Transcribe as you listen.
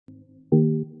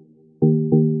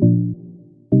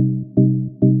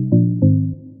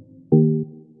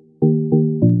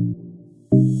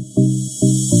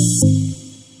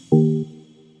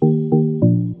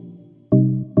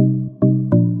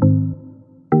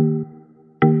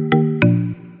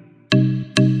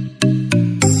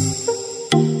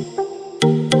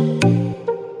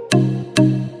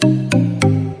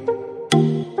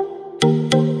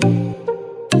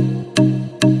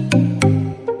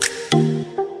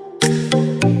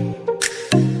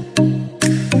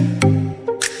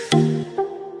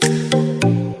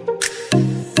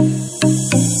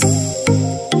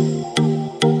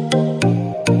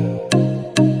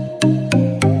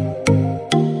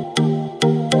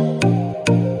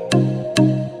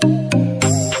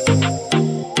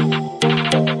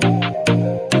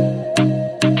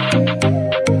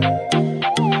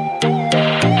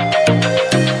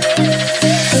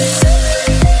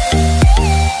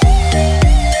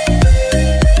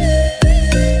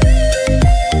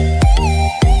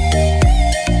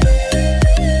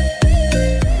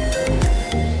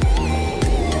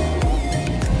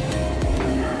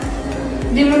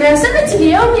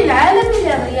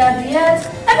للرياضيات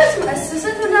أبت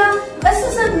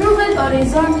مؤسسة نوفل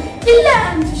أوريزون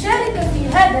إلا أن تشارك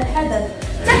في هذا الحدث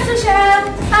تحت شعار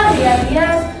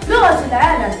الرياضيات لغة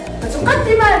العالم،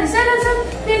 وتقدم رسالة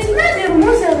باعتماد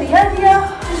رموز الرياضية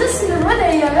تجسد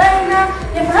الوضعية الراهنة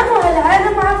يفهمها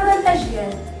العالم عبر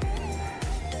الأجيال.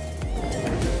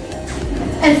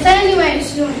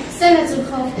 2020 سنة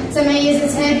الخوف.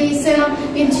 تميزت هذه السنة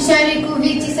بانتشار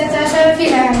كوفيد-19 في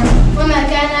العالم، وما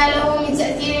كان له من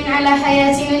تأثير على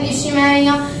حياتنا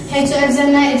الاجتماعية، حيث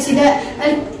ألزمنا ارتداء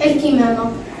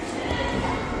الكمامة.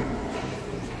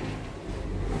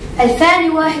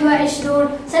 2021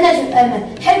 سنة الأمل،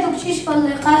 حيث اكتشف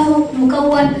اللقاح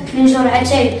مكون من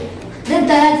جرعتين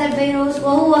ضد هذا الفيروس،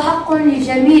 وهو حق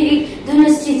للجميع دون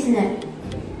استثناء.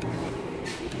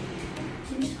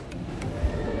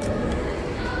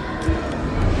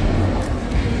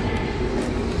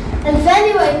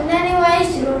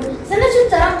 2022 سنة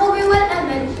الترقب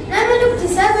والأمل، نأمل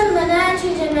اكتساب المناعة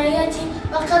الجماعية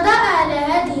والقضاء على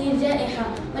هذه الجائحة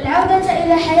والعودة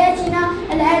إلى حياتنا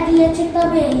العادية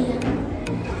الطبيعية.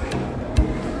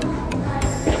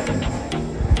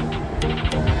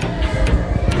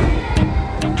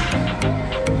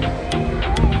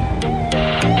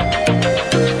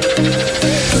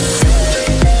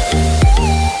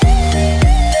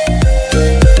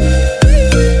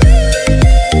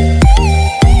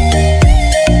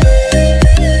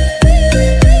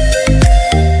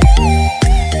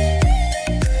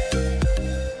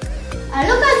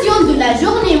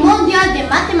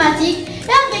 mathématiques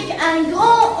et avec un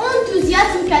grand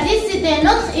enthousiasme qu'a décidé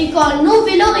notre école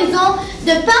Nouvel Horizon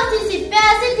de participer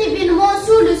à cet événement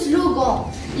sous le slogan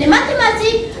 « Les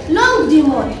mathématiques, langue du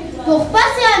monde » pour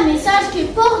passer un message qui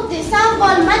porte des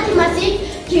symboles mathématiques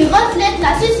qui reflètent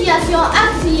la situation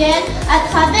actuelle à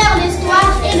travers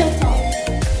l'histoire et le temps.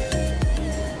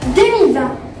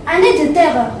 2020, année de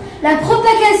terreur. La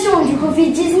propagation du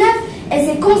Covid-19 et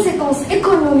ses conséquences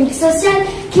économiques et sociales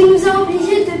qui nous a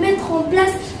obligés de mettre en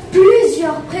place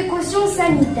plusieurs précautions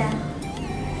sanitaires.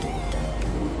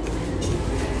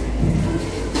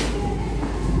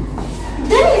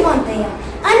 2021,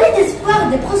 année d'espoir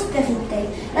et de prospérité.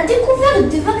 La découverte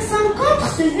du vaccin contre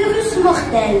ce virus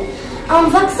mortel. Un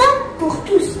vaccin pour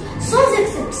tous, sans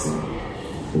exception.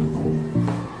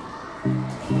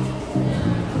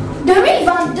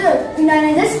 2022, une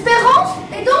année d'espérance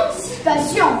et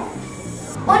d'anticipation.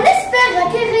 On espère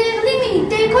acquérir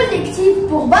l'immunité collective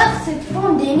pour battre cette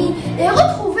pandémie et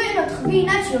retrouver notre vie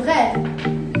naturelle.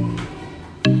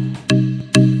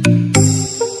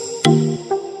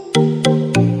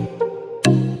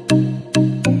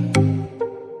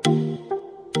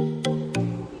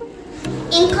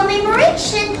 In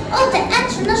commemoration of the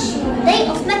International Day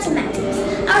of Mathematics,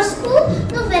 our school,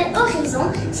 Nouvel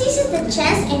Horizon, seizes the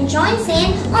chance and joins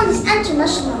in on this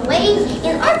international wave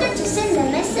in order to send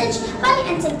a message by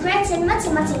integrating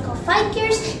mathematical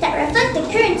figures that reflect the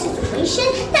current situation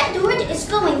that the world is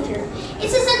going through.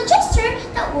 It is a gesture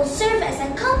that will serve as a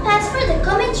compass for the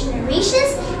coming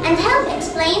generations and help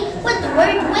explain what the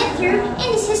world went through in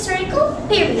this historical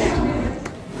period.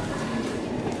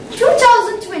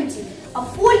 2020, a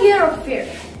full year of fear.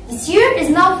 This year is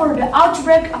now for the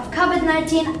outbreak of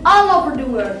COVID-19 all over the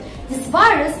world. This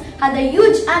virus had a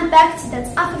huge impact that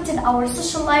affected our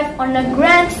social life on a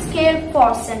grand scale,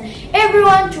 forcing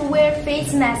everyone to wear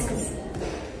face masks.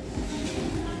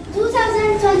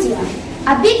 2021,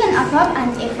 a beacon of hope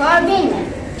and a for being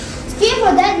made. Scheme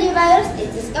for deadly virus is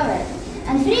discovered,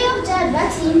 and free of charge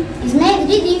vaccine is made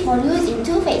ready for use in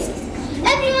 2 phases.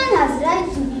 Everyone has the right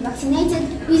to be vaccinated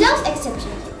without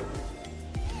exception.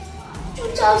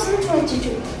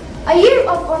 2022, a year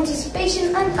of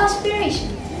anticipation and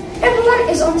aspiration. Everyone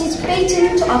is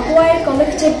anticipating to acquire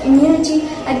collective immunity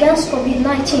against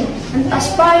COVID-19 and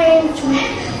aspiring to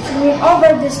win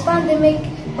over this pandemic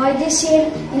by this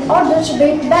year in order to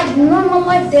bring back the normal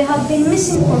life they have been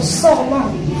missing for so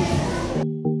long.